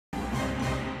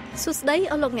សួស្តី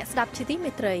អស់លោកអ្នកស្ដាប់ជាទី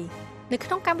មេត្រីនៅក្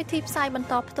នុងកម្មវិធីផ្សាយបន្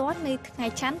តផ្ទាល់នៃថ្ងៃ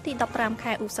ច័ន្ទទី15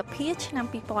ខែឧសភាឆ្នាំ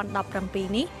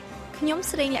2017នេះខ្ញុំ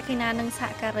ស្រីលក្ខិណានិងសហ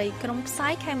ការីក្រុមផ្សា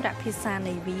យខេមរៈភាសា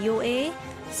នៃ VOA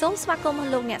សូមស្វាគម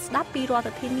ន៍លោកអ្នកស្ដាប់ពីរដ្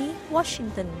ឋធានី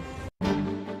Washington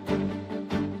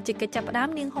ជាកិច្ចចាប់ផ្ដើម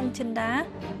នាងហុងចិន្តា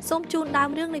សូមជូនដើម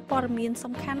រឿងនៃព័ត៌មាន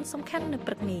សំខាន់នៅ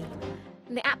ព្រឹកនេះ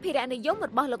អ្នកអភិរក្សនិយមរ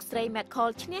បស់លោកស្រី Macol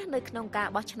ឈ្នះនៅក្នុងការ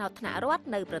បោះឆ្នោតថ្នាក់រដ្ឋ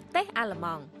នៅប្រទេសអាល្លឺ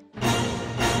ម៉ង់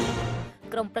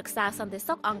ក្រុមប្រឹក្សាសន្តិ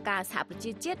សុខអង្គការសហប្រ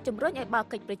ជាជាតិជំរុញឲ្យបើក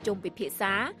កិច្ចប្រជុំពិភាក្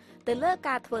សាទៅលើ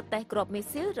ការធ្វើតេស្តគ្រាប់មី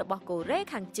ស៊ីលរបស់កូរ៉េ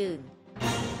ខាងជើង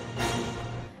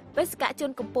បេសកជន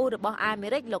កម្ពុជារបស់អាមេ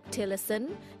រិកលោក Tillerson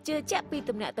ជឿជាក់ពី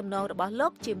ទំនាក់ទំនងរបស់លោ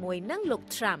កជាមួយនឹងលោក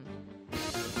Trump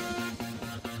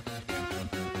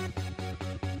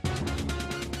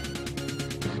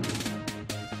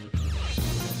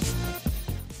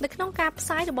នៅក្នុងការផ្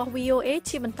សាយរបស់ VOA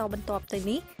ជាបន្តបន្ទាប់ទៅ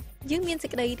នេះយើងមានសេច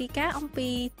ក្តីរាយការណ៍អំពី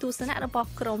ទស្សនៈរបស់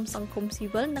ក្រមសង្គមស៊ី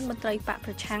វិលនិងមន្ត្រីបក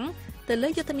ប្រឆាំងទៅលើ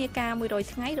យុទ្ធនាការ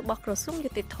100ថ្ងៃរបស់ក្រសួងយុ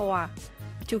តិធធម៌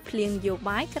ជួបភ្លៀងនយោ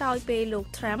បាយក្រោយពេលលោក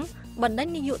Trump បណ្ដេញ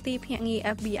នាយកទីភ្នាក់ងារ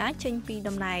FBI ចេញពី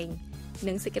តំណែង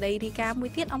និងសេចក្តីរាយការណ៍មួយ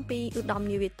ទៀតអំពីឧត្តម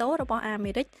នាវីតូរបស់អា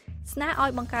មេរិកស្នើឲ្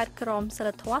យបង្កើតក្រមសីល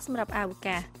ធម៌សម្រាប់អវ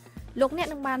កាសលោកអ្នក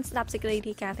នឹងបានស្ដាប់សេចក្តី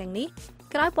រាយការណ៍ទាំងនេះ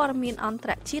ក្រោយព័ត៌មានអន្ត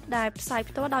រជាតិដែលផ្សាយ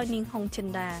ផ្ទាល់ដោយនាងហុងចិ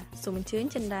ន្តាសូមអញ្ជើញ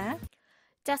ចិន្តា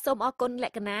ចាសសូមអរគុណល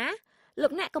ក្ខណាលោ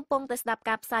កអ្នកកំពុងតែស្ដាប់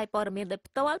ការផ្សាយព័ត៌មានដោយ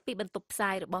ផ្ទាល់ពីបន្ទប់ផ្សា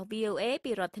យរបស់ VOA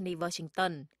ពីរដ្ឋធានី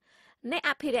Washington អ្នក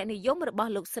អភិរក្សនិយមរប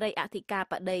ស់លោកស្រីអធិការ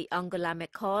បតី Angela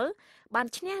Merkel បាន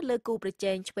ឈ្នះលើគូប្រ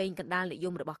ជែងឆ្វេងកណ្ដាលនិយ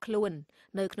មរបស់ខ្លួន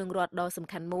នៅក្នុងរដ្ឋដ៏សំ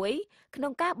ខាន់មួយក្នុ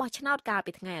ងការបោះឆ្នោតកាល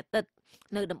ពីថ្ងៃអាទិត្យ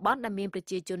នៅតំបន់ដែលមានប្រ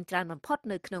ជាជនច្រើនបំផុត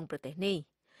នៅក្នុងប្រទេសនេះ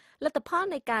លទ្ធផល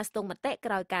នៃការស្ទង់មតិ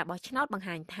ក្រោយការបោះឆ្នោតបង្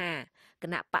ហាញថាគ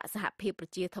ណៈបកសហភាពប្រ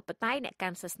ជាធិបតេយ្យអ្នកកា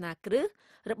ន់សាសនាគ្រឹះ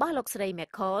របស់លោកស្រី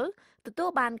Merkel ទទួល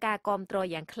បានការគាំទ្រ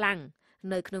យ៉ាងខ្លាំង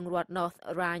នៅក្នុងរដ្ឋ North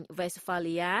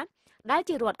Rhine-Westphalia ដែល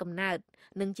ជារដ្ឋកំណើត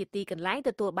និងជាទីកន្លែង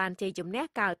ទទួលបានជ័យជំនះ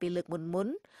កាលពីលើកមុន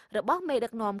របស់មេដឹ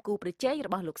កនាំគូប្រជែងរ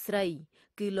បស់លោកស្រី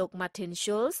គឺលោក Martin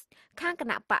Schulz ខាងគ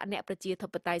ណៈបកអ្នកប្រជាធិ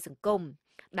បតេយ្យសង្គម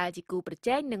ដែលជាគូប្រ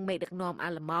ជែងនឹងមេដឹកនាំអា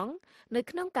ល្លឺម៉ង់នៅ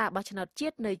ក្នុងការបោះឆ្នោតជា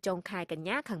តិនៅចុងខែកញ្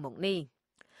ញាខាងមុខនេះ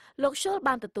លោក Schulz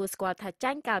បានទទួលស្គាល់ថា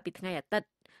ចាញ់កាលពីថ្ងៃអាទិត្យ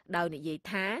ដោយនិយាយ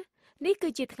ថានេះគឺ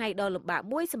ជាថ្ងៃដ៏លំបាក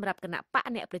មួយសម្រាប់គណៈបក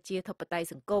អ្នកប្រជាធិបតេយ្យ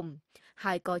សង្គម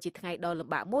ហើយក៏ជាថ្ងៃដ៏លំ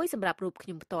បាកមួយសម្រាប់រូបខ្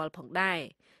ញុំផ្ទាល់ផងដែរ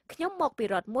ខ្ញុំមកពី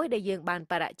រដ្ឋមួយដែលយើងបាន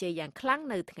បរាជ័យយ៉ាងខ្លាំង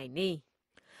នៅថ្ងៃនេះ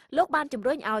លោកបានជំ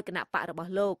រុញឲ្យគណៈបករប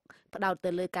ស់លោកផ្ដោតទៅ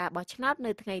លើការបោះឆ្នោត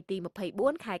នៅថ្ងៃទី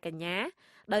24ខែកញ្ញា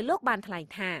ដោយលោកបានថ្លែង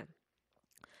ថា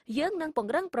យើងនឹងព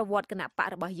ង្រឹងប្រវត្តិគណៈបក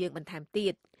របស់យើងបន្ថែមទៀ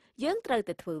តយើងត្រូវ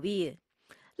តែធ្វើវា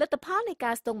លទ្ធផលនៃ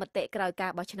ការស្ទង់មតិក្រោយកា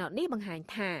របោះឆ្នោតនេះបង្ហាញ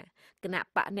ថាគណៈ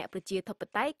បកអ្នកប្រជាធិប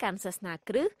តេយ្យកាន់សាសនា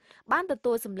គ្រឹះបានទ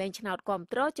ទួលសម្លេងឆ្នោតគាំ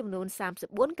ទ្រចំនួន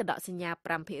34កណ្ដកសញ្ញា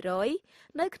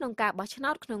 5% នៅក្នុងការបោះឆ្នោ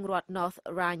តក្នុងរដ្ឋ North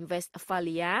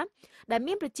Rhine-Westphalia ដែល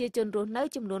មានប្រជាជនរស់នៅ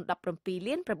ចំនួន17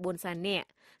លាន9សែននាក់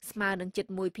ស្មើនឹងជិត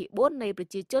 1/4 នៃប្រ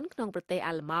ជាជនក្នុងប្រទេស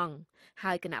អាល្លឺម៉ង់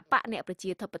ហើយគណៈបកអ្នកប្រជា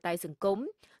ធិបតេយ្យសង្គម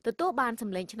ទទួលបានស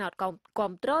ម្លេងឆ្នោត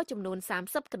គាំទ្រចំនួន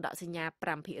30កណ្ដកសញ្ញា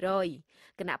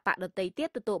 5% គណៈបកដទៃទៀត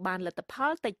ទទួលបានលទ្ធផ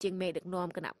លតិចជាងមេដឹកនាំ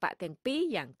គណៈបកទាំងពីរ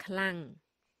យ៉ាងខ្លាំង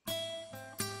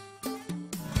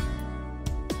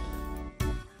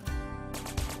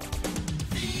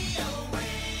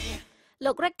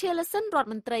លោក Rex Tillerson រដ្ឋ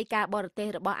មន្ត្រីការបរទេស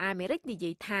របស់អាមេរិកនិ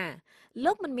យាយថា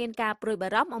លោកមិនមានការព្រួយបា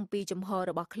រម្ភអំពីជំហរ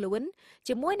របស់ខ្លួន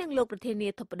ជាមួយនឹងលោកប្រធានា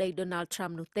ធិបតី Donald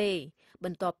Trump នោះទេប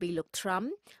ន្ទាប់ពីលោក Trump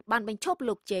បានបញ្ឈប់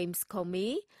លោក James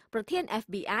Comey ប្រធាន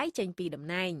FBI ចេញពីតំ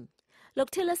ណែងលោក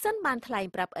Tillerson បានថ្លែង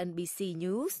ប្រាប់ NBC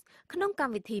News ក្នុងក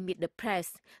ម្មវិធី Meet the Press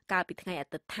កាលពីថ្ងៃអា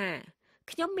ទិត្យថា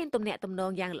ខ្ញុំមានទំនាក់ទំន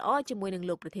ងយ៉ាងល្អជាមួយនឹង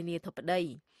លោកប្រធានាធិបតី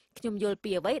ខ្ញុំយល់ពី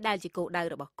អ្វីដែលជាគោលដៅ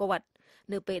របស់គាត់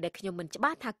នៅពេលដែលខ្ញុំមិនច្បា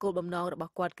ស់ថាគោលបំណងរប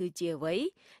ស់គាត់គឺជាអ្វី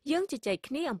យើងជជែក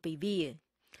គ្នាអំពីវា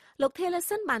លោក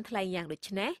Tillerson បានថ្លែងយ៉ាងដូច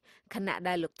នេះខណៈ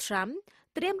ដែលលោក Trump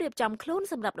ត្រៀមរៀបចំខ្លួន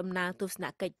សម្រាប់ដំណើរទស្សន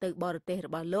កិច្ចទៅបរទេសរ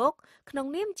បស់លោកក្នុង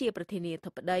នាមជាប្រធានា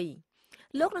ធិបតី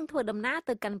លោកនឹងធ្វើដំណើរ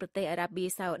ទៅកាន់ប្រទេសអារ៉ាប៊ី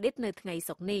សាអូឌីតនៅថ្ងៃ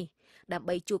សុក្រនេះដើម្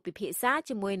បីជួបពិភាក្សា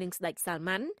ជាមួយនឹងស្ដេចសាល់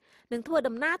ម៉ាន់និងធ្វើ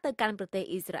ដំណើរទៅកាន់ប្រទេស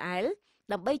អ៊ីស្រាអែល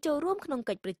ដើម្បីចូលរួមក្នុង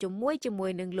កិច្ចប្រជុំមួយជាមួ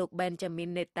យនឹងលោក Benjamin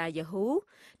Netanyahu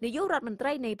នាយករដ្ឋមន្ត្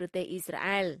រីនៃប្រទេសអ៊ីស្រា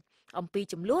អែលអំពី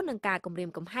ចំនួននឹងការគម្រាម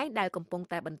កំហែងដែលកំពុង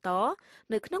តែបន្ត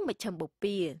នៅក្នុងមជ្ឈមបូ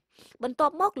ព៌ាបន្ទា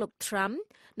ប់មកលោក Trump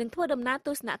នឹងធ្វើដំណើរទ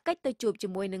ស្សនកិច្ចទៅជួបជា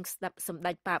មួយនឹងសម្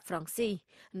ដេចប៉ាប Francis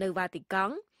នៅវ៉ាទីក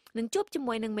ង់នឹងជួបជា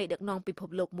មួយនឹងមេដឹកនាំពិភព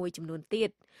លោកមួយចំនួនទៀត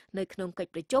នៅក្នុងកិច្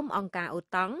ចប្រជុំអង្គការអូ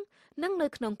តង់និងនៅ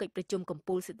ក្នុងកិច្ចប្រជុំកំ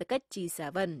ពូលសេដ្ឋកិច្ច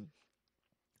G7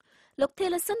 លោក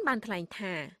Tillerson បានថ្លែង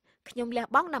ថាខ្ញុំលះ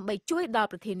បង់ដើម្បីជួយដល់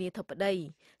ប្រធានាធិបតី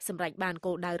សម្រាប់បាន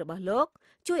គោលដៅរបស់លោក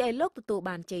ជួយឲ្យលោកទទួល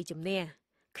បានជ័យជំនះ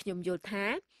ខ្ញុំយល់ថា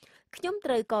ខ្ញុំ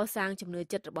ត្រូវកសាងជំនឿ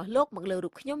ចិត្តរបស់លោកមកលើរូ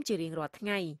បខ្ញុំជារៀងរាល់ថ្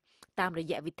ងៃតាមរ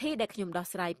យៈវិធីដែលខ្ញុំដោះ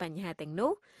ស្រាយបញ្ហាទាំង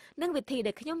នោះនិងវិធី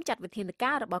ដែលខ្ញុំចាត់វិធាន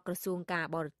ការរបស់ក្រសួងការ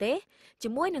បរទេសជា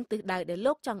មួយនឹងទិសដៅដែល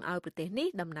លោកចង់ឲ្យប្រទេសនេះ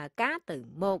ដំណើរការទៅ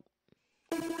មុខ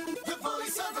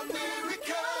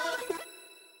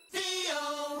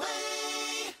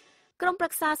ក្រុមប្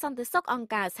រឹក្សាសន្តិសុខអង្គ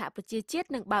ការសហប្រជាជាតិ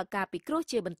នឹងបើកការពិគ្រោះ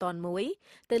ជាបន្ទាន់មួយ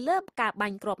ទៅលើការបា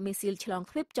ញ់គ្រាប់មីស៊ីលឆ្លង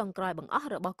ទ្វីបចុងក្រោយបង្អស់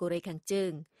របស់កូរ៉េខាងជើ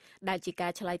ងដែលជាកា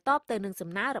រឆ្លើយតបទៅនឹងសំ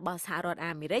ណើរបស់សហរដ្ឋ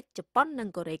អាមេរិកជប៉ុននិង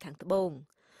កូរ៉េខាងត្បូង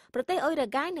ប្រទេសអ៊ុយរ៉ា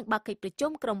ហ្គាយនឹងបើកកិច្ចប្រ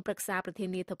ជុំក្រុមប្រឹក្សាប្រធា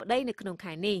នាធិបតីនៅក្នុង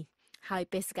ខែនេះហើយ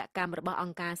បេសកកម្មរបស់អ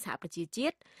ង្គការសហប្រជាជា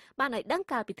តិបានឲ្យដឹង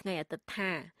កាលពីថ្ងៃអាទិត្យ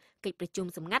ថាកិច្ចប្រជុំ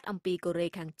សម្ងាត់អំពីកូរ៉េ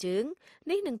ខាងជើង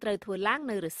នេះនឹងត្រូវធ្វើឡើង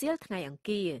នៅរសៀលថ្ងៃអង្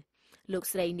គារលោក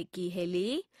ស្រី Nikki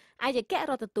Haley អគ្គ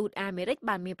រដ្ឋទូតអាមេរិក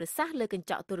បានមានប្រសាសន៍លើកញ្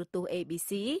ចក់ទូរទស្សន៍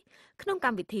ABC ក្នុងក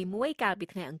ម្មវិធីមួយកាលពី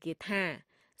ថ្ងៃអង្គារថា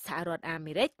សហរដ្ឋអា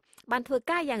មេរិកបានធ្វើ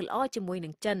ការយ៉ាងល្អជាមួយនឹ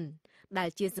ងចិនដែល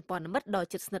ជាសម្ព័ន្ធមិត្តដ៏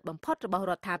ជិតស្និទ្ធបំផុតរបស់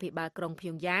រដ្ឋាភិបាលក្រុងភៀ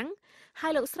ងយ៉ាងហើ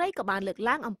យលោកស្រីក៏បានលើក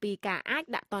ឡើងអំពីការអាច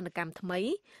ដាក់ទណ្ឌកម្មថ្មី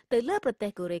ទៅលើប្រទេស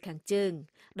កូរ៉េខាងជើង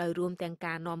ដោយរួមទាំង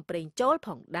ការនាំប្រេងចូលផ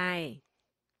ងដែរ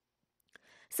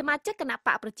សមាជិកគណៈប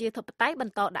កប្រជាធិបតេយ្យប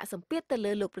ន្តដាក់សម្ពាធទៅ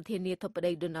លើលោកប្រធានាធិប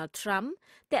តី Donald Trump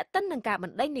ទាក់ទិននឹងការប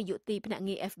ណ្ដេញនាយកទីភ្នាក់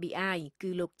ងារ FBI គឺ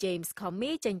លោក James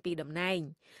Comey ចេញពីតំណែង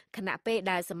ខណៈពេល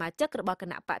ដែលសមាជិករបស់គ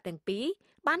ណៈបកទាំងពីរ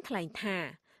បានថ្លែងថា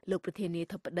លោកប្រធានា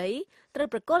ធិបតីត្រូវ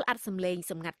ប្រកល់អត្ថសម្លេង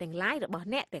សម្ងាត់ទាំងឡាយរបស់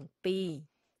អ្នកទាំងពីរ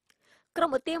ក្រុម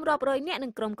ឧទាមរាប់រយនាក់និ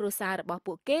ងក្រុមគ្រួសាររបស់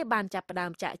ពួកគេបានចាប់ផ្ដើ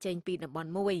មចាក់ចែងពីតំប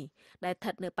ន់មួយដែលស្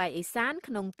ថិតនៅប៉ែកឦសាន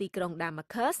ក្នុងទីក្រុង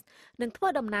Damascus និងធ្វើ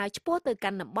ដំណើរឆ្ពោះទៅកា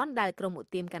ន់តំបន់ដែលក្រុមឧ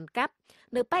ទាមកាន់កាប់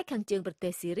នៅប៉ែកខាងជើងប្រទេ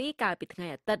សស៊ីរីកាលពីថ្ងៃ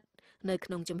អាទិត្យនៅក្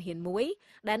នុងជំហានមួយ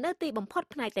ដែលនៅទីបំផុត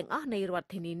ផ្នែកទាំងអស់នៃរដ្ឋ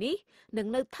ធានីនេះនឹង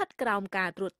នៅស្ថិតក្រោមការ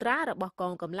ត្រួតត្រារបស់ក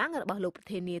ងកម្លាំងរបស់លោកប្រ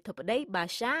ធានាធិបតី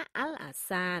Bashar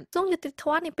al-Assad ទង្វើយុតិធ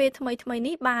ម៌នាពេលថ្មី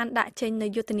នេះបានដាក់ចេញនូ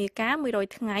វយុទ្ធនាការ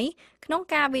100ថ្ងៃក្នុង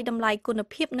ការវិតម្លៃគុណ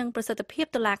ភាពនិងប្រសិទ្ធភាព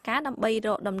តុលាការដើម្បីរ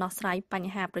កដំណោះស្រាយប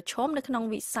ញ្ហាប្រឈមនៅក្នុង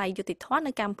វិស័យយុតិធម៌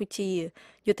នៅកម្ពុជា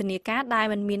យុទ្ធនាការដែល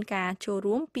មិនមានការចូល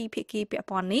រួមពីភាគីពាក់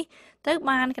ព័ន្ធនេះត្រូវ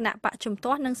បានគណៈបកជំ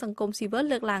ទាស់និងសង្គមស៊ីវិល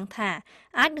លើកឡើងថា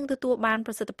អាចនឹងទទួលបាន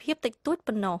ប្រសិទ្ធភាពតិចតួច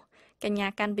ប៉ុណ្ណោះកញ្ញា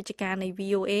កាន់វិជ្ជការនៃ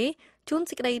VOA ជួន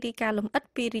សេចក្តីរាយការណ៍លម្អិត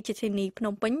ពីរាជធានីភ្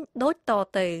នំពេញដូចត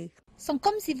ទៅសង្គ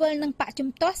មស៊ីវិលនិងបកជំ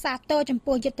ទាស់សាទរចំ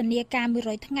ពោះយុទ្ធនាការ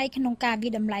100ថ្ងៃក្នុងការវិ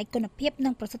តម្លៃគុណភាពនិ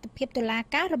ងប្រសិទ្ធភាពតុលា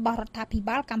ការរបស់រដ្ឋាភិ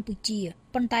បាលកម្ពុជា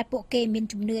ប៉ុន្តែពួកគេមាន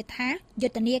ជំនឿថាយុ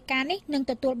ទ្ធនាការនេះនឹង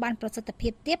ទទួលបានប្រសិទ្ធភា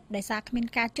ពទាបដោយសារគ្មាន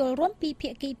ការចូលរួមពីភា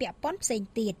គីពាក់ព័ន្ធផ្សេង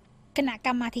ទៀតគណៈក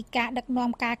ម្មាធិការដឹកនាំ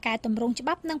ការកែតម្រង់ច្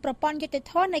បាប់និងប្រព័ន្ធយុត្តិ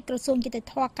ធម៌នៃក្រសួងយុត្តិ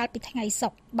ធម៌កាលពីថ្ងៃសុ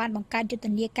ក្របានបង្កើតយុទ្ធ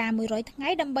នាការ100ថ្ងៃ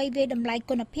ដើម្បីវាយតម្លៃ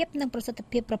គុណភាពនិងប្រសិទ្ធ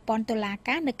ភាពប្រព័ន្ធតុលា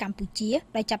ការនៅកម្ពុជា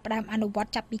ដែលចាប់ផ្ដើមអនុវត្ត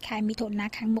ចាប់ពីខែមិថុនា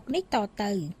ខាងមុខនេះត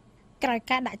ទៅក្រោយ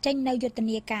ការដាក់ចេញនូវយុទ្ធ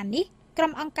នាការនេះក្រុ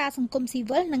មអង្គការសង្គមស៊ី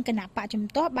វិលនិងគណៈបកជំ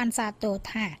ទាស់បានសាទរ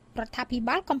ថារដ្ឋាភិ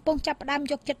បាលកំពុងចាប់ផ្ដើម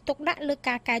យកចិត្តទុកដាក់លើ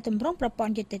ការកែតម្រង់ប្រព័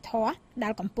ន្ធយុត្តិធម៌ដែ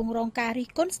លកំពុងរងការរិះ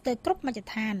គន់ស្ទើរគ្រប់មជ្ឈ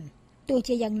ដ្ឋានទោះ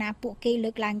ជាយ៉ាងណាពួកគេលើ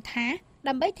កឡើងថា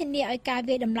ដើម្បីធានាឲ្យការ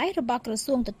វាយតម្លៃរបស់ក្រ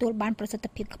សួងទទួលបានប្រសិទ្ធ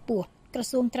ភាពខ្ពស់ក្រ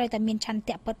សួងត្រូវតែមានឆន្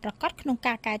ទៈពិតប្រាកដក្នុង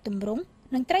ការកែតម្រង់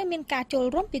និងត្រូវមានការចូល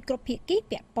រួមពីគ្រប់ភាគី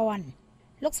ពាក់ព័ន្ធ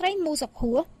លោកស្រីមូសុ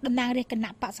ខួរតំណាងរាជគណៈ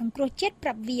បកសង្គ្រោះជាតិប្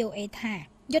រាប់ VOA ថា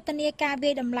យុទ្ធនាការវា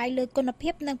យតម្លៃលើគុណភា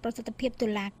ពនិងប្រសិទ្ធភាពតុ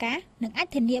លាការនឹងអាច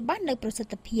ធានាបាននូវប្រសិ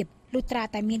ទ្ធភាពលុះត្រា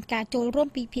តែមានការចូលរួម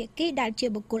ពីភាគីដែលជា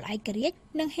បុគ្គលឯករាជ្យ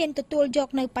និងហ៊ានទទួលយក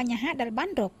នៅបញ្ហាដែលបាន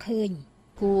រកឃើញ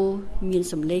គួរមាន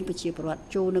សម្លេងប្រជាពលរដ្ឋ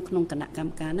ចូលនៅក្នុងគណៈកម្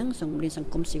មការហ្នឹងសម្លេងស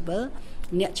ង្គមស៊ីវិល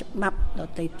អ្នកច្បាប់ដ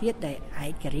ទៃទៀតដែលឯ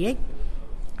ករាជ្យ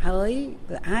ហើយ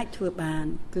វាអាចធ្វើបាន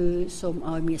គឺសូម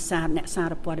ឲ្យមានអ្នកសា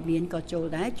រព័ត៌មានក៏ចូល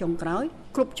ដែរចុងក្រោយ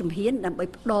គ្រប់ជំហានដើម្បី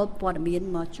ផ្ដល់ព័ត៌មាន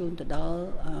មកជូនទៅដល់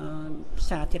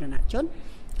សាធារណជន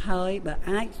ហើយបើ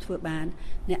អាចធ្វើបាន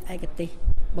អ្នកឯកទេស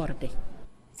បរទេស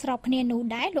ស្របគ្នានោះ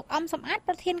ដែរលោកអំសំអាត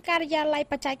ប្រធានការិយាល័យ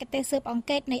បច្ចេកទេសស៊ើបអង្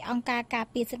កេតនៃអង្គការការ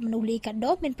ពារសិទ្ធិមនុស្សលីកា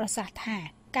ដូមានប្រសាសន៍ថា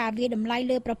ការវាយតម្លៃ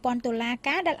លើប្រព័ន្ធតុលា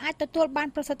ការដែលអាចទទួលបាន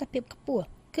ប្រសិទ្ធភាពខ្ពស់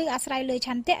គឺអាស្រ័យលើឆ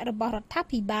ន្ទៈរបស់រដ្ឋា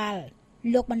ភិបាល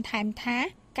លោកបន្ថែមថា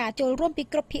ការចូលរួមពី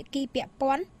គ្រប់ភាគីពាក់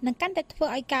ព័ន្ធនឹងកាន់តែធ្វើ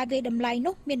ឲ្យការវាយតម្លៃ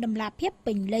នោះមានតម្លាភាព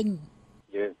ពេញលេញ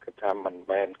យើងគិតថាមិន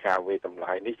មែនការវាយតម្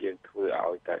លៃនេះយើងធ្វើ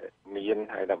ឲ្យតែមាន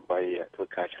ហើយដើម្បីធ្វើ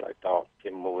ការឆ្លើយតប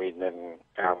ជាមួយនឹង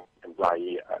ការតម្លៃ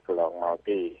កន្លងមក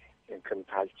ទេយើងគិត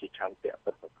ថាជាឆន្ទៈ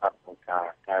ពិតប្រាកដក្នុងការ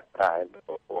កែប្រែ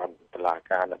ប្រព័ន្ធតុលា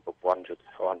ការនិងប្រព័ន្ធយុត្តិ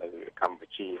ធម៌នៅកម្ពុ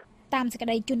ជាតាមសេចក្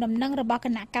តីជូនដំណឹងរបស់គ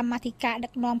ណៈកម្មាធិការដឹ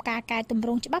កនាំការកែតម្រ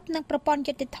ង់ច្បាប់និងប្រព័ន្ធ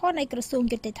យុត្តិធម៌នៃក្រសួង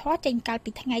យុត្តិធម៌ចេញកាល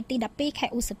ពីថ្ងៃទី12ខែ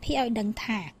ឧសភាឲ្យដឹង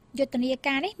ថា យុទ្ធនា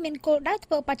ការនេះមានគោលដៅធ្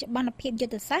វើបច្ចុប្បន្នភាពយុ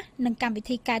ទ្ធសាស្ត្រនិងកម្មវិ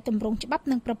ធីកែតម្រង់ច្បាប់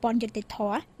និងប្រព័ន្ធយុត្តិធ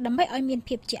ម៌ដើម្បីឲ្យមាន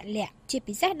ភាពជាក់លាក់ជា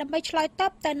ពិសេសដើម្បីឆ្លើយត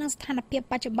បទៅនឹងស្ថានភាព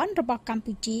បច្ចុប្បន្នរបស់កម្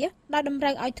ពុជាដែលតម្រូ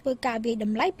វឲ្យធ្វើការវិយត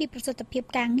ម្លៃពីប្រសិទ្ធភាព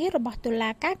ការងាររបស់តុលា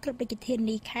ការគ្រប់រាជធា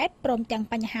នីខេត្តព្រមទាំង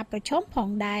បញ្ហាប្រឈមផង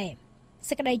ដែរ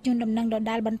សេចក្តីជូនដំណឹងដ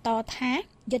ដែលបន្តថា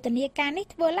យុទ្ធនាការនេះ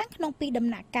ធ្វើឡើងក្នុង2ដំ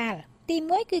ណាក់កាលទី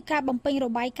1គឺការបំពេញរ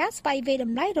បាយការណ៍ស្វ័យវិយត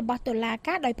ម្លៃរបស់តុលា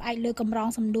ការដោយផ្អែកលើកម្រង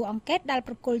សំណួរអង្កេតដែល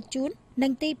ប្រគល់ជូននិ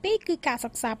ងទី2គឺការ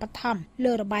សិក្សាបឋម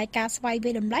លើរបាយការណ៍ស្វ័យវិ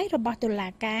យតម្លៃរបស់តុលា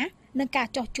ការនិងការ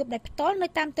ចោះជួបដោយផ្ទាល់នៅ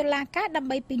តាមតុលាការដើម្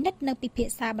បីពិនិត្យនិងពិភា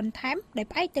ក្សាបន្ថែមដោយ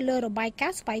ផ្អែកទៅលើរបាយកា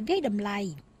រណ៍ស្វ័យវិយតម្លៃ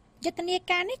យុទ្ធនា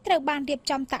ការនេះត្រូវបានរៀប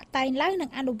ចំតាក់តែងឡើងនិ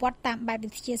ងអនុវត្តតាមបែបវិ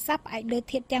ទ្យាសាស្ត្រផ្អែកលើ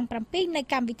ធាតុទាំង7នៃ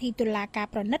កម្មវិធីតុលាការ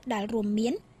ប្រណិតដែលរួមមា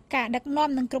នការដឹកនាំ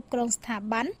និងគ្រប់គ្រងស្ថា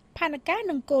ប័នផែនការ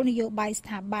និងគោលនយោបាយស្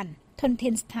ថាប័នធនធា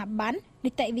នស្ថាប័ន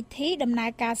នីតិវិធីដំណើរ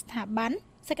ការស្ថាប័ន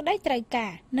សេចក្តីត្រូវកា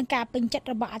រនិងការពេញចិត្ត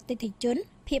របស់អតិថិជន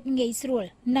ភាពងាយស្រួល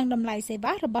និងតម្លៃសេ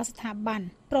វារបស់ស្ថាប័ន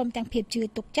ព្រមទាំងភាពជឿ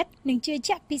ទុកចិត្តនិងជឿ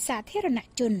ជាក់ពីសាធារណ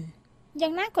ជនយ៉ា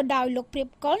ងណាក៏ដោយលោកព្រៀប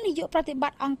កុលនាយកប្រតិប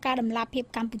ត្តិអង្គការដំឡាភិប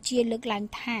កម្ពុជាលើកឡើង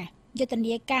ថាយុទ្ធ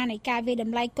នាការនៃការវិយត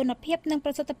ម្លៃគុណភាពនិងប្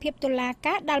រសិទ្ធភាពតុលា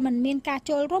ការដែលមិនមានការ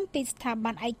ចូលរួមពីស្ថា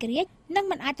ប័នឯករាជ្យនិង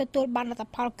មិនអាចទទួលបានលទ្ធ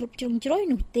ផលគ្រប់ជ្រុងជ្រោយ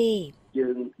នោះទេយើ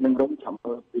ងនឹងរំចាំ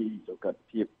មើលពីសុខ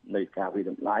ភាពនៃការវិយ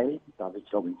តម្លៃតើវា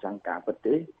ឆ្លុះបញ្ចាំងការពិត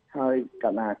ទេហើយ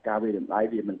កាលណាការវិយតម្លៃ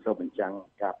វាមិនឆ្លុះបញ្ចាំង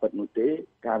ការពិតនោះទេ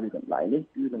ការវិយតម្លៃនេះ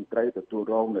គឺនឹងត្រូវទទួល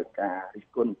រងនឹងការរិះ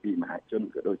គន់ពីមហាជន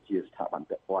ក៏ដូចជាស្ថាប័ន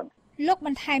ពាក់ព័ន្ធលោកប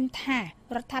ន្ថែមថា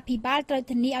រដ្ឋាភិបាលត្រូវ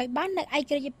ធានាឲ្យបាននូវឯ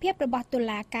ករាជ្យភាពរបស់តុ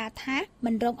លាការថា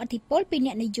មិនរងឥទ្ធិពលពី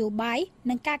អ្នកនយោបាយ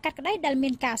និងការកាត់ក្តីដែលមា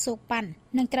នការសូកប៉ាន់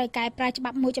និងត្រូវកែប្រែច្បា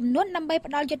ប់មួយចំនួនដើម្បី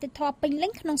ផ្ដល់យុត្តិធម៌ពេញលេ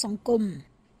ញក្នុងសង្គម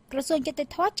ក្រសួងយុត្តិ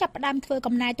ធម៌ចាប់ផ្ដើមធ្វើ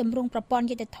កំណែទម្រង់ប្រព័ន្ធ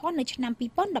យុត្តិធម៌នៅឆ្នាំ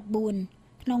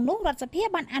2014ក្នុងនោះរដ្ឋសភា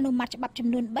បានអនុម័តច្បាប់ចំ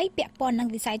នួន3ពាក់ព័ន្ធនឹង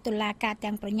វិស័យតុលាការ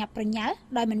ទាំងប្រញាប់ប្រញាល់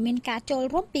ដោយមិនមានការចូល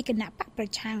រួមពីគណៈបកប្រ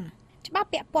ឆាំងច្បាប់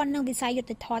ពាក់ព័ន្ធនឹងវិស័យយុត្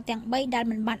តិធម៌ទាំង3ដែល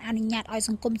មិនបានអនុញ្ញាតឲ្យស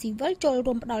ង្គមស៊ីវិលចូល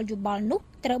រួមផ្ដល់យោបល់នោះ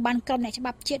ត្រូវបានក្រុមអ្នកច្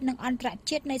បាប់ជាតិនិងអន្តរ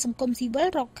ជាតិនៃសង្គមស៊ីវិល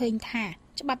រកឃើញថា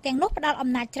ច្បាប់ទាំងនោះផ្ដល់អំ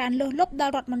ណាចច្រើនលើសលប់ដ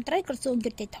ល់រដ្ឋមន្ត្រីក្រសួង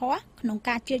យុត្តិធម៌ក្នុង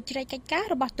ការជ្រៀតជ្រែកកិច្ចការ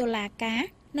របស់តុលាការ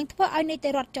និងធ្វើឲ្យនីតិ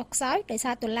រដ្ឋចុះខ្សោយដោយ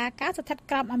សារតុលាការស្ថិត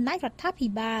ក្រោមអំណាចរដ្ឋាភិ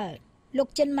បាលលោក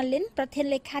ចិនម៉ាលីនប្រធាន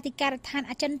លេខាធិការដ្ឋាន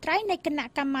អចិន្ត្រៃយ៍នៃគណៈ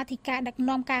កម្មាធិការដឹក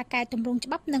នាំការកែតម្រង់ច្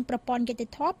បាប់និងប្រព័ន្ធយុត្តិ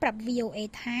ធម៌ប្រាប់ VOA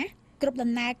ថាគ្រប់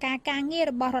ដំណើរការការងារ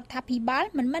របស់រដ្ឋាភិបាល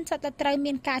មិនមែនសុទ្ធតែត្រូវ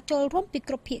មានការចូលរួមពី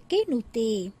គ្រប់ភាគីនោះទេ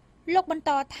លោកបន្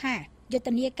តថាយុទ្ធ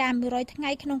នាការ100ថ្ងៃ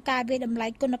ក្នុងការវិយតម្លៃ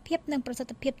គុណភាពនិងប្រសិទ្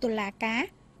ធភាពតុលាការ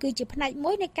គឺជាផ្នែក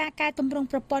មួយនៃការកែតម្រង់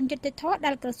ប្រព័ន្ធយុត្តិធម៌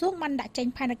ដែលក្រសួងបានដាក់ចេញ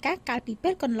ផែនការកាលពីពេ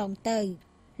លកន្លងទៅ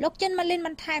លោកចិនម៉ាលីនប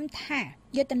ន្ថែមថា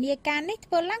យុទ្ធនាការនេះ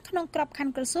ធ្វើឡើងក្នុងក្របខ័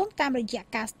ណ្ឌក្រសួងតាមរយៈ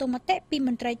ការស្ទង់មតិពីម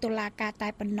ន្ត្រីតុលាការតែ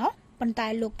ប៉ុណ្ណោះប៉ុន្តែ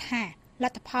លោកថាល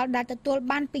ទ្ធផលដែលទទួល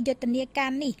បានពីយុទ្ធនាកា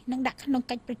រនេះនឹងដាក់ក្នុង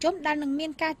កិច្ចប្រជុំដែលនឹងមា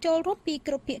នការចូលរួមពី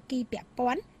គ្រប់ភាគីពាក់ព័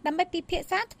ន្ធដើម្បីពិភាក្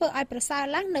សាធ្វើឲ្យប្រសើរ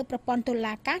ឡើងនៅប្រព័ន្ធតុ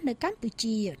លាការនៅកម្ពុ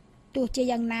ជាទោះជា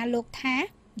យ៉ាងណាលោកថា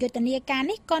យុទ្ធនាការ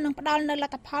នេះក៏នឹងផ្ដល់នូវល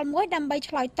ទ្ធផលមួយដើម្បី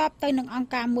ឆ្លើយតបទៅនឹងអង្គ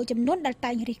ការមួយចំនួនដែល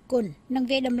តែងរិះគន់និង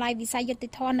វាយតម្លៃវិស័យយុត្តិ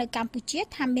ធម៌នៅកម្ពុជា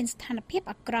ថាមានស្ថានភាព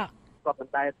អាក្រក់គាត់មិន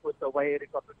ដែលធ្វើ survey ឬ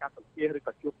ក៏ធ្វើការសម្ភាសឬ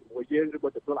ក៏ជួបជាមួយយើងឬក៏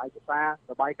ទទួលឯកសារ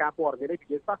របាយការណ៍ព័ត៌មាននេះពី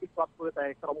យើងសោះគឺគាត់ធ្វើតែ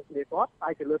ក្រុមគ្នាគាត់តែ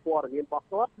ទៅលើព័ត៌មានរបស់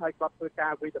គាត់ហើយគាត់ធ្វើកា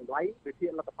រវិតម្លៃវិភាគ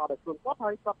លទ្ធផលដល់ខ្លួនគាត់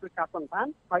ហើយគាត់ធ្វើការសន្និដ្ឋាន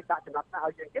ហើយដាក់ចំណាត់ថ្នាក់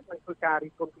ឲ្យយើងទៀតនិងធ្វើការ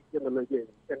រិះគន់ពីយើងនៅលើយើង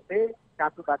អញ្ចឹងទេការ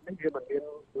ធ្វើបែបនេះវាមិនមាន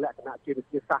លក្ខណៈជាវិ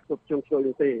ទ្យាសាស្ត្រគ្រប់ជ្រុងជ្រោយ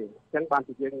ទេអញ្ចឹងបាន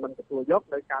ជាយើងមិនទទួលយក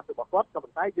នៅការធ្វើរបស់គាត់ក៏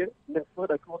ប៉ុន្តែយើងនឹងធ្វើ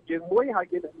ដោយខ្លួនយើងមួយហើយ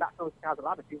យើងនឹងដាក់ទៅការសា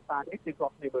លាវិទ្យាសាស្ត្រនេះគឺគា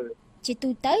ត់គ្នាមើលជាទូ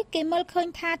ទៅគេមើលឃើញ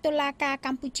ថាតុលាការក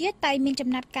ម្ពុជាតែមានចំ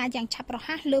ណាត់ការយ៉ាងឆាប់រ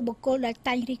ហ័សលើបុគ្គលដែល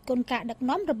តែងរិះគន់ការដឹក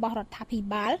នាំរបស់រដ្ឋាភិ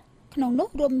បាលក្នុងនោះ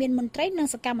រួមមានមន្ត្រីនិង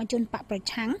សកម្មជនបកប្រ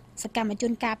ឆាំងសកម្មជ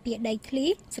នការពារដីធ្លី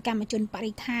សកម្មជនប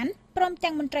រិស្ថានព្រម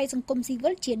ទាំងមន្ត្រីសង្គមស៊ីវិ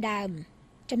លជាដើម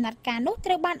ចំណាត់ការនោះត្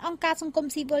រូវបានអង្គការសង្គម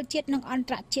ស៊ីវិលជាតិនិងអន្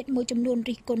តរជាតិមួយចំនួន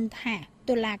រិះគន់ថា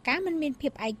តុលាការមិនមានភា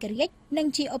ពឯករាជ្យនិង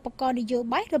ជាឧបករណ៍នយោ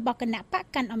បាយរបស់គណៈបក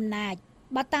កាន់អំណាច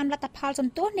បើតាមលទ្ធផលស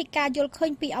ន្ទុះនៃការយល់ឃើ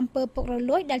ញពីអំពើពុករ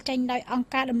លួយដែលចេញដោយអង្គ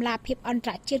ការដំឡាភិបអន្ត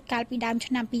រជាតិកាលពីដើម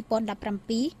ឆ្នាំ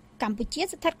2017កម្ពុជា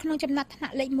ស្ថិតក្នុងចំណាត់ថ្នា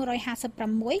ក់លេខ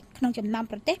156ក្នុងចំណោម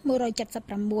ប្រទេស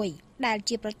176ដែល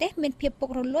ជាប្រទេសមានភាពពុក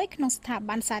រលួយក្នុងស្ថា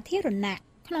ប័នសាធារណៈ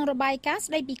ក្នុងរបាយការណ៍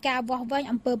ស្តីពីការវាស់វែង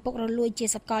អំពើពុករលួយជា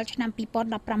សកលឆ្នាំ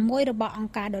2016របស់អង្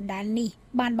គការដដែលនេះ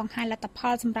បានបង្ហាញលទ្ធផ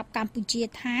លសម្រាប់កម្ពុជា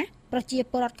ថាប្រជា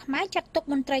ពលរដ្ឋខ្មែរចាត់ទុក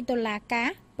មន្ត្រីតុលាការ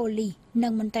ប៉ូលីសនិ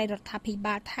ងមន្ត្រីរដ្ឋាភិ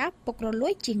បាលថាពុករលួ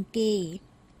យជាងគេ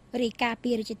រាយការណ៍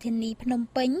ពីរាជធានីភ្នំ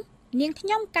ពេញនាងខ្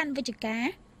ញុំកាន់វិជ្ជការ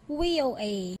VOA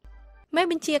មេ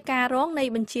បញ្ជាការរងនៃ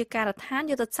បញ្ជាការដ្ឋាន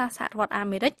យុទ្ធសាស្ត្រសហរដ្ឋអា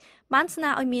មេរិកបានស្នើ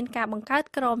ឲ្យមានការបង្កើត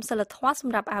ក្រមសីលធម៌ស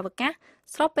ម្រាប់អវកាស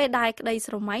ស្របពេលដែលក្តី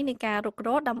ស្រមៃនៃការរុករ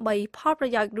កដើម្បីផលប្រ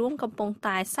យោជន៍រួមកំពុង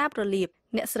តែសាបរលាប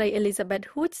អ្នកស្រី Elizabeth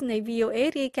Hoods នៃ VOA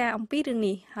រាយការណ៍អំពីរឿង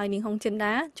នេះហើយនាងហុងចិន្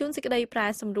តាជួនសេចក្តីប្រែ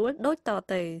សម្រួលដូចត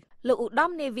ទៅលោកឧត្ត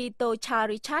មនាវីតូ Charles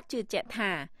Richard ជឿជាក់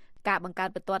ថាការបង្កើត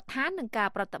បន្ទាត់ឋាននិងការ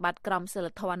ប្រតិបត្តិក្រមសីល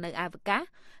ធម៌នៅអវកាស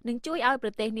នឹងជួយឲ្យប្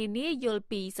រទេសនានាយល់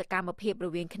ពីសកម្មភាពរ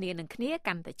វាងគ្នានឹងគ្នា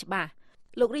កាន់តែច្បាស់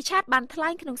លោក Richard បានថ្លែ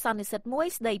ងក្នុងសន្និសីទមួយ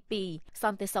ស្ដីពីស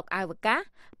ន្តិសុខអវកាស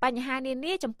បញ្ហានា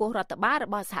នាចំពោះរដ្ឋបាលរ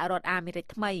បស់សហរដ្ឋអាមេរិក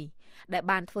ថ្មីដែល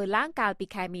បានធ្វើឡើងកាលពី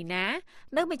ខែមីនា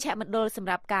នៅមជ្ឈមណ្ឌលសម្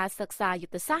រាប់ការសិក្សាយុ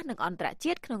ទ្ធសាស្ត្រនិងអន្តរ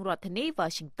ជាតិក្នុងរដ្ឋធានី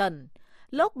Washington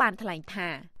លោកបានថ្លែងថា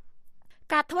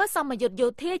ការធ្វើសម្ពយុទ្ធយោ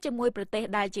ធាជាមួយប្រទេស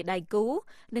ដែលជាដៃគូ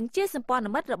និងជាសម្ព័ន្ធ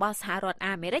មិត្តរបស់សហរដ្ឋ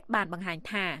អាមេរិកបានបង្ហាញ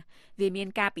ថាវាមាន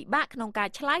ការពិបាកក្នុងការ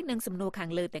ឆ្លើយនឹងសំណួរខាង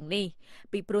លើទាំងនេះ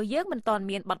ពីព្រោះយើងមិនទាន់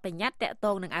មានបទបញ្ញត្តិតាក់ទ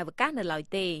ងនឹងអវកាសនៅឡើយ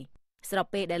ទេស្រប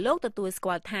ពេលដែលលោកទទួលស្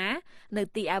គាល់ថានៅ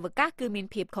ទីអវកាសគឺមាន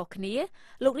ភាពខុសគ្នា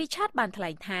លោក Richard បានថ្លែ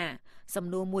ងថាសំ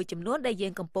ណួរមួយចំនួនដែលយើ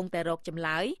ងកំពុងតែរកចម្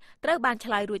លើយត្រូវបាន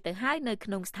ឆ្លើយរួចទៅហើយនៅក្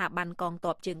នុងស្ថាប័នកង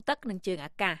ទ័ពជើងទឹកនិងជើង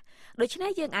អាកាសដូច្នេះ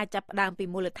យើងអាចចាប់ផ្ដើមពី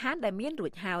មូលដ្ឋានដែលមានរួ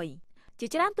ចហើយជា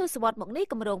ច្រើនទសវត្សរ៍មកនេះ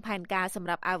គម្រោងផែនការសម្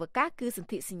រាប់អវកាសគឺសន្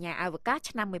ធិសញ្ញាអវកាស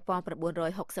ឆ្នាំ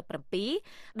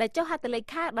1967ដែលចុះហត្ថលេ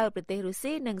ខាដោយប្រទេសរុស្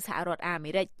ស៊ីនិងសហរដ្ឋអា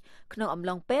មេរិកក្នុងអំ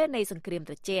ឡុងពេលនៃសង្គ្រាម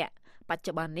ត្រជាក់បច្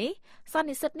ចុប្បន្ននេះសន្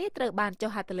និសីទនេះត្រូវបានចុះ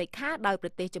ហត្ថលេខាដោយប្រ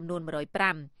ទេសចំនួន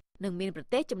105និងមានប្រ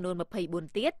ទេសចំនួន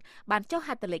24ទៀតបានចុះហ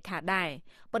ត្ថលេខាដែរ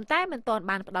ប៉ុន្តែមិនទាន់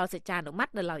បានផ្ដល់សេចក្ដីអនុម័ត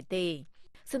នៅឡើយទេ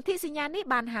សន្ធិសញ្ញានេះ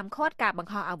បានហាមឃាត់ការប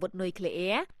ង្ហោះអាវុធនុយក្លេ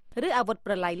អ៊ែរឬអាវុធ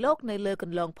ប្រឡាយលោកនៅលើគ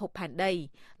ន្លងភពផែនដី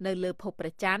នៅលើភពព្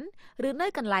រះច័ន្ទឬនៅ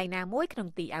កន្លែងណាមួយក្នុង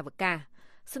ទីអវកាស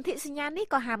សន្ធិសញ្ញានេះ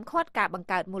ក៏ហាមឃាត់ការបង្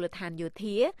កើតមូលដ្ឋានយោ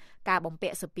ធាការបំពា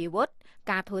ក់សពាវុធ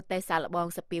ការធ្វើតេស្តសាកល្បង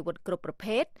សពាវុធគ្រប់ប្រ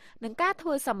ភេទនិងការធ្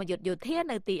វើសម្ពយុទ្ធយោធា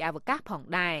នៅទីអវកាសផង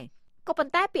ដែរក៏ប៉ុ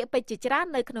ន្តែពាក្យពេចន៍ជាច្រើន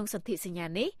នៅក្នុងសន្ធិសញ្ញា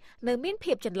នេះនៅមាន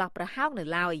ភាពចន្លោះប្រហោងនៅ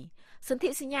ឡើយសន្ធិ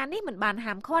សញ្ញានេះមិនបាន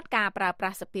ហាមឃាត់ការប្រើប្រា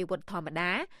ស់សពាវុធធម្ម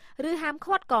តាឬហាម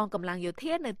ឃាត់កងកម្លាំងយោ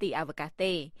ធានៅទីអវកាស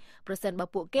ទេប្រសិនបើ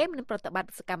ពួកគេមិនប្រតិបត្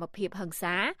តិសកម្មភាពហិង្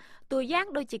សាតួយ៉ាង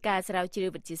ដូចជាការស្រាវជ្រាវ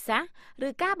វិទ្យាសាស្ត្រឬ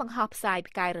ការបង្ហោះផ្សាយ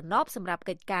ផ្កាយរណបសម្រាប់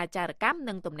កិច្ចការចារកម្ម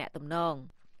និងទំនាក់ទំនង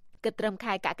គិតត្រឹម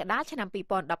ខែកក្កដាឆ្នាំ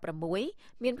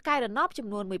2016មានផ្កាយរណបចំ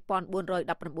នួន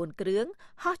1419គ្រឿង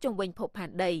ហោះជុំវិញភពផែ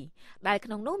នដីដែលក្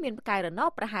នុងនោះមានផ្កាយរណប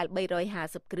ប្រហែល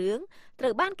350គ្រឿងត្រូ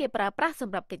វបានគេប្រើប្រាស់ស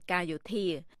ម្រាប់កិច្ចការយោធា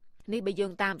នេះបើយោ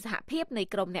ងតាមសហភាពនៃ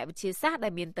ក្រមអ្នកវិទ្យាសាស្ត្រដែ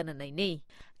លមានទិន្នន័យនេះ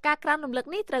ការក្រានរំលឹក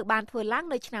នេះត្រូវបានធ្វើឡើង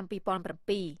នៅឆ្នាំ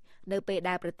2007នៅពេល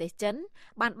ដែលប្រទេសចិន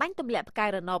បានបាញ់ទម្លាក់ផ្កាយ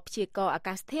រណបព្យាករណ៍អា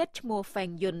កាសធាតុឈ្មោះ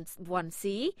Feng Yun 1C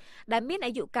ដែលមាន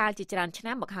អាយុកាលជាច្រើនឆ្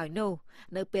នាំមកហើយនោះ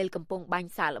នៅពេលកំពុងបា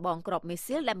ញ់សាកល្បងគ្រាប់មី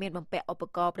ស៊ីលដែលមានបំពាក់ឧប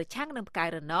ករណ៍ប្រឆាំងនឹងផ្កាយ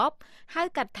រណបហៅ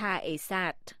កាត់ថា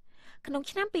ASAT ក្នុង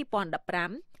ឆ្នាំ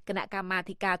2015គណៈកម្មា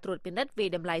ធិការត្រួតពិនិត្យវិ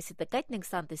តម្លៃសេដ្ឋកិច្ចនិង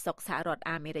សន្តិសុខសហរដ្ឋ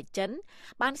អាមេរិកចិន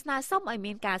បានស្នើសុំឲ្យ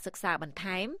មានការសិក្សាបន្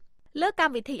ថែមលើក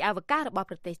ម្មវិធីអវកាសរបស់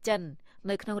ប្រទេសចិន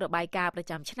នៅក្នុងរបាយការណ៍ប្រ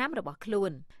ចាំឆ្នាំរបស់ខ្លួ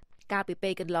នកាលពីពេ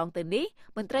លកន្លងទៅនេះ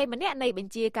មន្ត្រីម្នាក់នៃប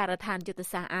ញ្ជាការដ្ឋានយុទ្ធ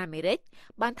សាស្ត្រអាមេរិក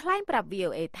បានថ្លែងប្រាប់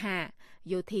VOA ថា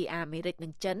យោធាអាមេរិកនិ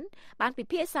ងចិនបានពិ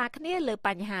ភាក្សាគ្នាលើប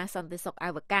ញ្ហាសន្តិសុខអ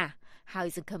វកាសហើយ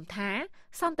សង្ឃឹមថា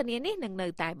សន្ទនានេះនឹងនៅ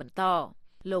តែបន្ត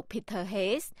លោក Peter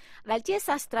Hayes ដែលជា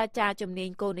សាស្ត្រាចារ្យជំនាញ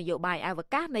គោលនយោបាយអវ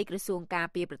កាសនៃក្រសួងការ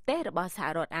ពារប្រទេសរបស់សហ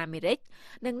រដ្ឋអាមេរិក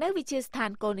និងនៅវិទ្យាស្ថា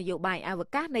នគោលនយោបាយអវ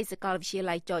កាសនៃសាកលវិទ្យា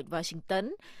ល័យ George Washington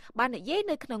បាននិយាយ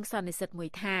នៅក្នុងសន្និសីទមួយ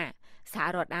ថាសហ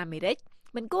រដ្ឋអាមេរិក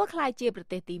មិនគួរក្លាយជាប្រ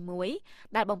ទេសទី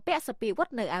1ដែលបំពាក់សពាវុធ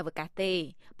នៅអវកាសទេ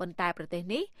ប៉ុន្តែប្រទេស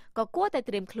នេះក៏គួរតែ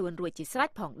ត្រៀមខ្លួនរួចជាស្រេច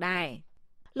ផងដែរ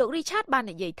លោក Richard បាន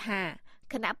និយាយថា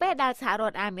ខណៈពេលដែលសហរ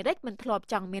ដ្ឋអាមេរិកមិនធ្លាប់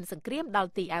ចង់មានសង្គ្រាមដ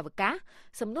ល់ទីអវកាស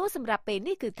សំណួរសម្រាប់ពេល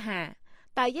នេះគឺថា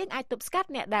តើយើងអាចទប់ស្កាត់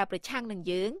អ្នកដែលប្រឆាំងនឹង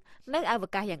យើងនៅអវ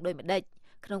កាសយ៉ាងដូចម្តេច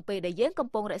ក្នុងពេលដែលយើងកំ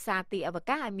ពុងរក្សាទីអវ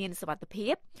កាសឲ្យមានសុវត្ថិភា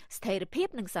ពស្ថិរភាព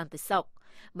និងសន្តិសុខ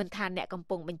មិនថាអ្នកកំ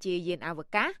ពុងបញ្ជាយានអវ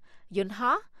កាសយន្ត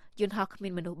ហោះគ្មា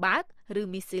នមនុស្សបើកឬ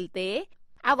មីស៊ីលទេ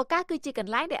អវកាសគឺជាក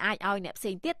ន្លែងដែលអាចឲ្យអ្នកផ្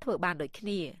សេងទៀតធ្វើបានដូចគ្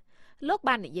នាលោក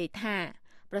បាននិយាយថា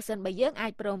ប្រសិនបើយើងអា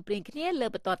ចព្រមព្រៀងគ្នាលើ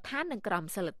បន្ទាត់ឋាននិងក្រម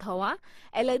សីលធម៌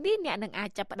ឥឡូវនេះអ្នកនឹងអាច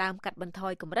ចាប់ផ្ដើមកាត់បន្ថ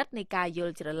យកម្រិតនៃការយ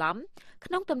ល់ច្រឡំ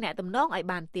ក្នុងទំនាក់ទំនងឲ្យ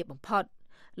បានទាបបំផុត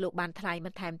លោកបានថ្លែងប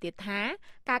ន្ថែមទៀតថា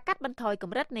ការកាត់បន្ថយក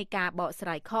ម្រិតនៃការបកស្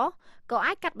រាយខុសក៏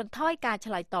អាចកាត់បន្ថយការ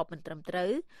ឆ្លើយតបមិនត្រឹមត្រូ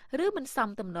វឬមិនសម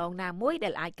ទំនងណាមួយដែ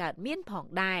លអាចកើតមានផង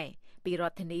ដែរពីរ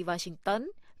ដ្ឋធានី Washington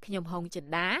ខ្ញុំហុងចិ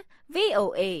ន្តា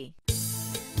VOA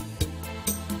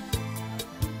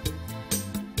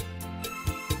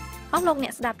អស់លោកអ្ន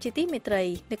កស្ដាប់ជាទីមេត្រី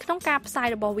នៅក្នុងការផ្សាយ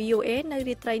របស់ VOA នៅ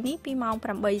រាត្រីនេះពីម៉ោង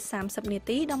 8:30 នា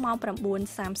ទីដល់ម៉ោង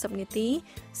 9:30 នាទី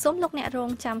សូមលោកអ្នករង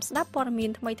ចាំស្ដាប់ព័ត៌មា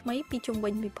នថ្មីៗពីជុំវិ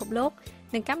ញពិភពលោក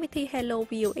និងកម្មវិធី Hello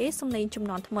VOA សំឡេងជំ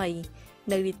នាន់ថ្មី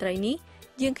នៅរាត្រីនេះ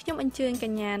យើងខ្ញុំអញ្ជើញក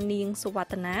ញ្ញានាងសុវត្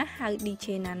តនាហៅ DJ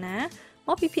Nana ម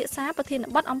កពិភាក្សាប្រធាន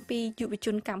បទអំពីយុវជ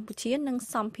នកម្ពុជានិង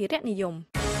សម្ភារៈនិយម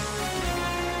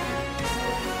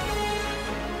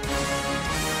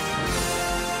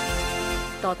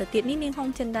តទៅទៀតនេះនាងហុង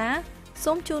ចិន្តា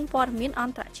សូមជូនព័ត៌មានអ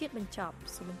ន្តរជាតិបញ្ចប់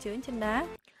សូមអញ្ជើញចិន្តា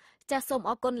ចាសសូម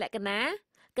អរគុណលក្ខណៈ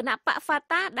គណៈបក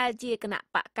Fatah ដែលជាគណៈ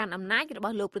បកកាន់អំណាចរប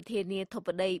ស់លោកប្រធានាធិប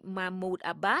តី Mahmoud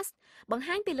Abbas បង្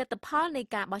ហាញពីលទ្ធផលនៃ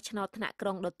ការបោះឆ្នោតថ្នាក់ក្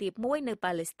រុងដ៏ទាបមួយនៅ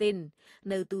ប៉ាឡេស្ទីន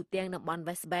នៅទូទាំងតំបន់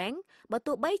West Bank បើ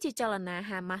ទោះបីជាចលនា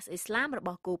Hamas អ៊ីស្លាមរប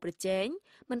ស់គូប្រជែង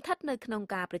មិនស្ថិតនៅក្នុង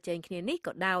ការប្រជែងគ្នានេះ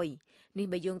ក៏ដោយនេះ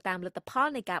បើយោងតាមលទ្ធផល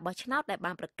នៃការបោះឆ្នោតដែល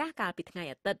បានប្រកាសកាលពីថ្ងៃ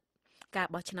អាទិត្យការ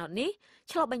បោះឆ្នោតនេះ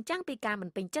ឆ្លុះបញ្ចាំងពីការមិន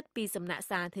ពេញចិត្តពីសំណាក់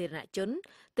សាធារណជន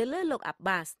ទៅលើលោក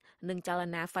Abbas និងចល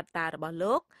នា Fatah របស់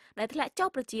លោកដែលធ្លាក់ចុះ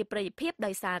ប្រជាប្រិយភាព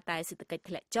ដោយសារតែសេដ្ឋកិច្ច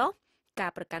ធ្លាក់ចុះកា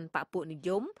រប្រកាន់បកពួកនិយ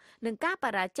មនិងការប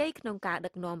រាជ័យក្នុងការដឹ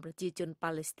កនាំប្រជាជនប៉ា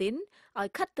ឡេស្ទីនឲ្យ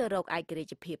ខិតទៅរកឯករា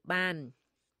ជ្យភាពបាន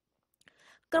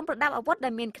ក្រុមប្រដាប់អាវុធដែ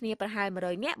លមានគ្នាប្រហែល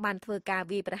100នាក់បានធ្វើការ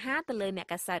វាយប្រហារទៅលើអ្នក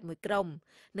កាសែតមួយក្រុម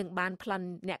និងបានប្លន់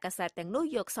អ្នកកាសែតទាំងនោះ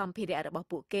យកសម្ភារៈរបស់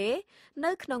ពួកគេ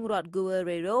នៅក្នុងរដ្ឋ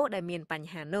Guerrero ដែលមានប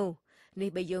ញ្ហានោះនេះ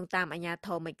បើយោងតាមអាជ្ញាធ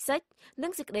រមិចស៊ិចនិ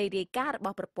ងសេចក្តីរាយការណ៍រប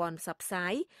ស់ប្រព័ន្ធផ្សព្វផ្សា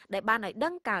យដែលបានឲ្យដឹ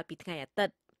ងកាលពីថ្ងៃអាទិ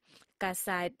ត្យកា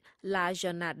សែត La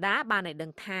Jornada បានឲ្យដឹ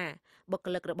ងថាបុគ្គ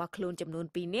លិករបស់ខ្លួនចំនួន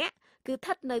2នាក់គឺស្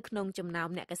ថិតនៅក្នុងចំណោម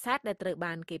អ្នកកាសែតដែលត្រូវ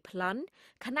បានគេប្លន់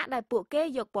ខណៈដែលពួកគេ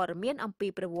យកព័ត៌មានអំពី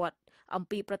ប្រវត្តិអំ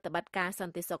ពីប្រតិបត្តិការស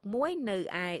ន្តិសុខមួយនៅ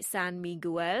ឯ San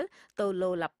Miguel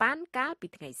Tololapan កាលពី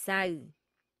ថ្ងៃសៅរ៍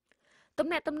ទំ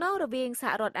នាក់ទំនងរវាងស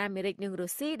ហរដ្ឋអាមេរិកនិងរុ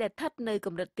ស្ស៊ីដែលស្ថិតនៅក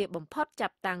ម្រិតទាបបំផុតចា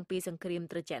ប់តាំងពីសង្គ្រាម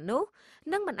ត្រជាក់នោះ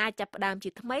នឹងមិនអាចចាប់ផ្ដើមជា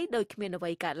ថ្មីដោយគ្មានអ្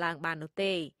វីកើតឡើងបាននោះ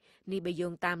ទេនេះបើយោ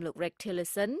ងតាមលោក Rex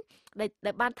Tillerson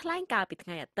ដែលបានថ្លែងកាលពីថ្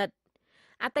ងៃអាទិត្យ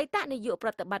អតីតនាយកប្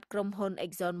រតិបត្តិក្រុមហ៊ុន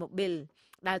Exxon Mobil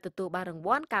ដែលទទួលបានរង្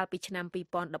វាន់កាលពីឆ្នាំ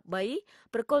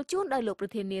2013ប្រគល់ជូនដោយលោកប្រ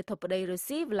ធានាធិបតីរុស្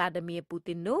ស៊ី Vladimir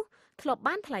Putin នោះធ្លាប់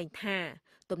បានថ្លែងថា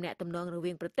ទំនាក់ទំនងរ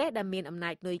វាងប្រទេសដែលមានអំណា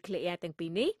ចនុយក្លេអ៊ែរទាំងពីរ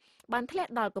នេះបានធ្លា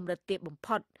ក់ដល់កម្រិតទាបបំ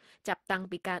ផុតចាប់តាំង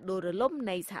ពីការដួលរលំ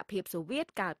នៃសហភាពសូវៀត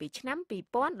កាលពីឆ្នាំ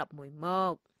2011ម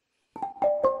ក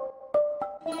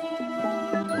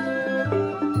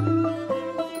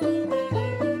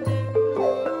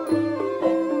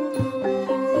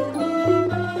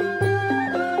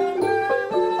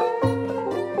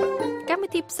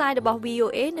ទីផ្សាយរបស់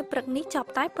VOA នៅព្រឹកនេះចប់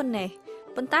តែប៉ុណ្ណេះ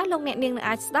ប៉ុន្តែលោកអ្នកនាងនឹង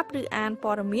អាចស្ដាប់ឬអាន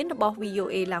ព័ត៌មានរបស់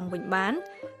VOA ឡើងវិញបាន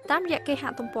តាមរយៈគេហ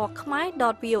ទំព័រ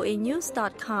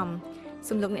khmer.voanews.com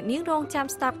សូមលោកអ្នកនាងរងចាំ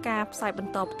ស្ដាប់ការផ្សាយប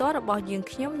ន្តផ្ទាល់របស់យើង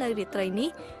ខ្ញុំនៅរាត្រីនេះ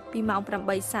ពីម៉ោង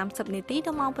 8:30 នាទីដ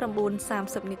ល់ម៉ោង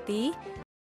 9:30 នាទី